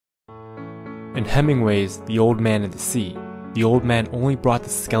In Hemingway's The Old Man and the Sea, the old man only brought the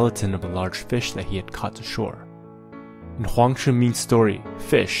skeleton of a large fish that he had caught to shore. In Huang Chunmin's story,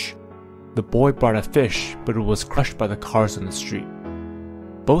 Fish, the boy brought a fish, but it was crushed by the cars on the street.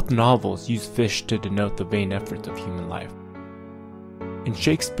 Both novels use fish to denote the vain efforts of human life. In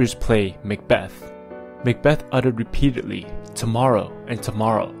Shakespeare's play, Macbeth, Macbeth uttered repeatedly, "Tomorrow, and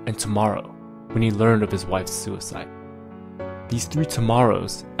tomorrow, and tomorrow," when he learned of his wife's suicide. These three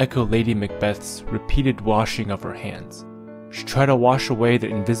tomorrows echo Lady Macbeth's repeated washing of her hands. She tried to wash away the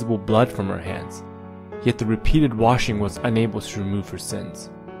invisible blood from her hands, yet the repeated washing was unable to remove her sins.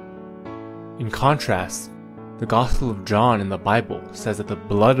 In contrast, the Gospel of John in the Bible says that the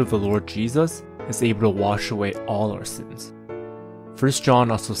blood of the Lord Jesus is able to wash away all our sins. 1 John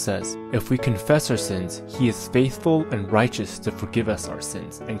also says, if we confess our sins, he is faithful and righteous to forgive us our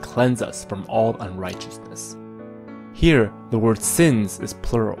sins and cleanse us from all unrighteousness. Here, the word sins is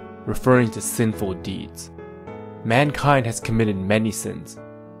plural, referring to sinful deeds. Mankind has committed many sins,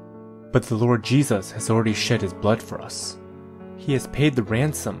 but the Lord Jesus has already shed his blood for us. He has paid the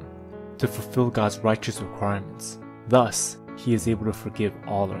ransom to fulfill God's righteous requirements. Thus, he is able to forgive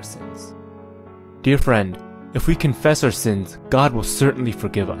all our sins. Dear friend, if we confess our sins, God will certainly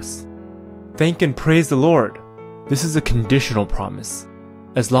forgive us. Thank and praise the Lord. This is a conditional promise.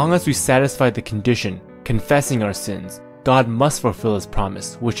 As long as we satisfy the condition, confessing our sins, God must fulfill his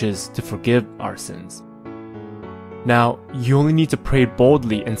promise, which is to forgive our sins. Now, you only need to pray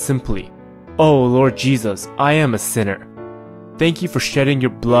boldly and simply, "Oh Lord Jesus, I am a sinner. Thank you for shedding your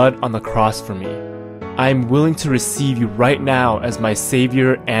blood on the cross for me. I am willing to receive you right now as my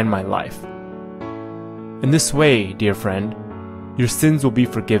Savior and my life." In this way, dear friend, your sins will be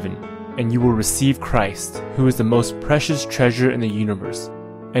forgiven, and you will receive Christ, who is the most precious treasure in the universe,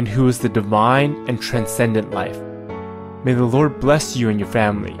 and who is the divine and transcendent life. May the Lord bless you and your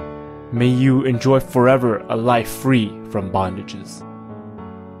family. May you enjoy forever a life free from bondages.